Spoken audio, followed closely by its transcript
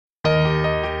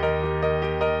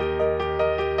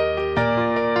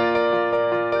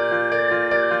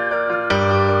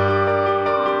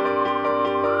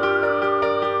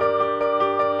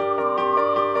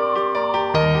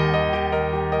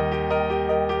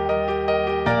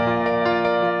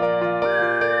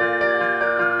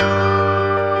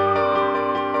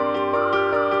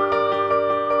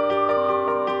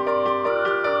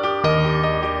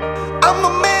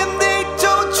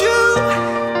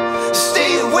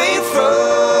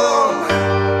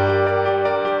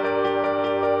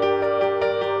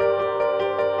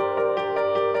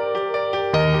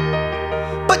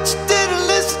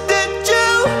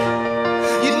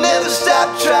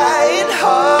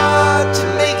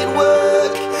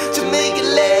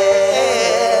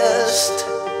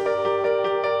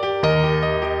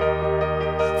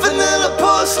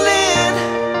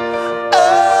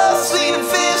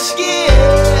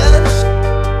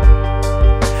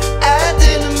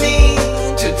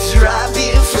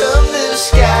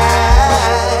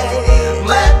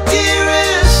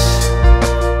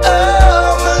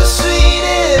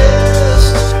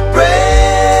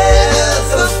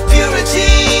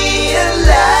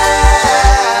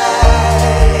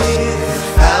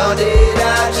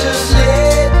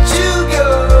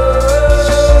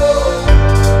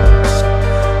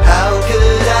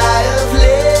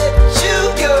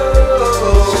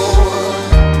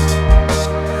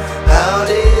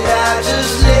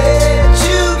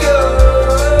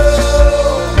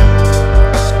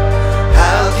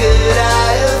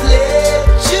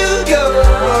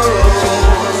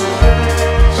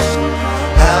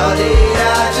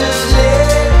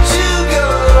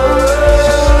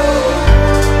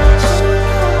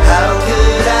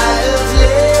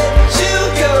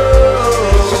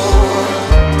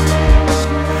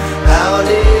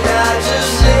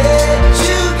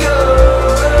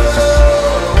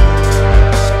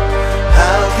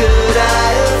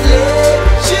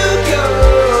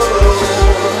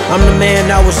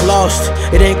man, I was lost.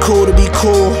 It ain't cool to be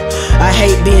cool. I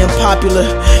hate being popular.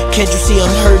 Can't you see I'm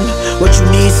hurting? What you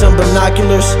need, some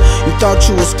binoculars? You thought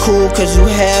you was cool cause you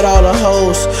had all the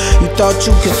hoes. You thought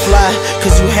you could fly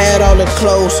cause you had all the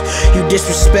clothes. You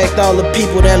disrespect all the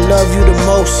people that love you the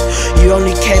most. You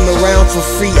only came around for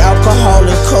free alcohol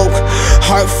and coke.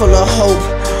 Heart full of hope.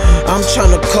 I'm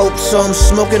tryna cope, so I'm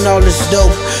smoking all this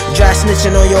dope. Dry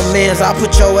snitching on your mans, I'll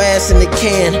put your ass in the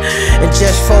can. In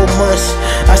just 4 months,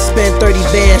 I spent 30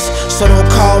 bands. So don't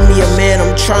call me a man,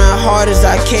 I'm trying hard as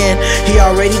I can. He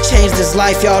already changed his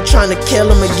life, y'all trying to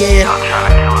kill him again.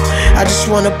 I just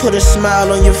wanna put a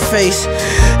smile on your face.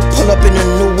 Pull up in a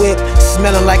new whip,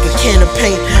 smelling like a can of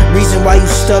paint. Reason why you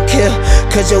stuck here,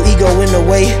 cause your ego in the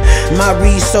way. My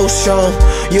read's so strong,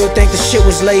 you'll think the shit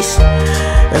was laced.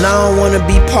 And I don't wanna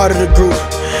be part of the group.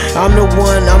 I'm the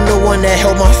one that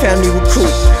helped my family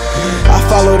recruit. I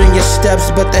followed in your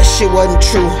steps, but that shit wasn't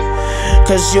true.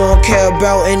 Cause you don't care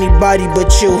about anybody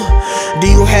but you. Do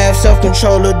you have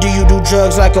self-control or do you do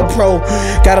drugs like a pro?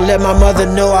 Gotta let my mother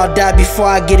know I'll die before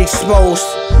I get exposed.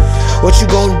 What you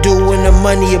gon' do when the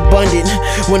money abundant?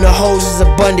 When the hoes is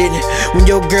abundant? When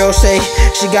your girl say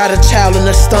she got a child in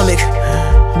her stomach?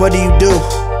 What do you do?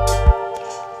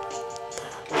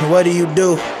 What do you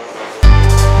do?